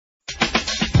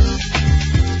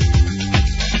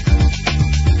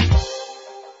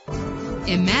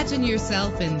Imagine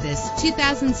yourself in this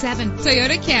 2007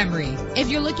 Toyota Camry. If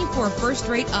you're looking for a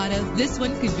first-rate auto, this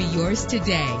one could be yours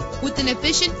today. With an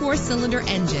efficient 4-cylinder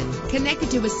engine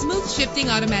connected to a smooth shifting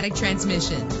automatic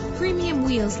transmission, premium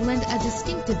wheels lend a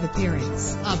distinctive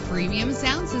appearance. A premium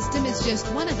sound system is just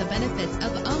one of the benefits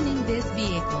of owning this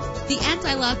vehicle. The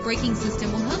anti-lock braking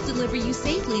system will help deliver you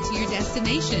safely to your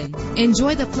destination.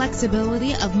 Enjoy the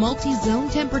flexibility of multi-zone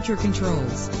temperature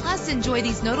controls. Plus, enjoy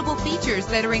these notable features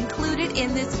that are included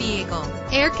in this vehicle: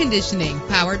 air conditioning,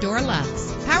 power door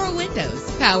locks, power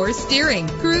windows, power steering,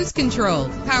 cruise control,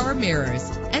 power mirrors,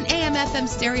 an AM/FM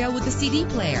stereo with a CD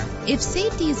player. If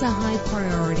safety is a high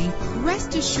priority,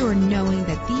 rest assured knowing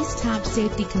that these top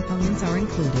safety components are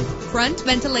included: front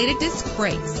ventilated disc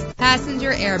brakes,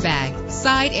 passenger airbag,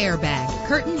 side airbag,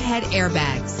 curtain head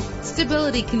airbags,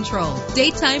 stability control,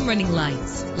 daytime running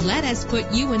lights. Let us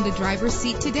put you in the driver's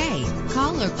seat today.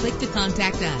 Call or click to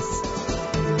contact us.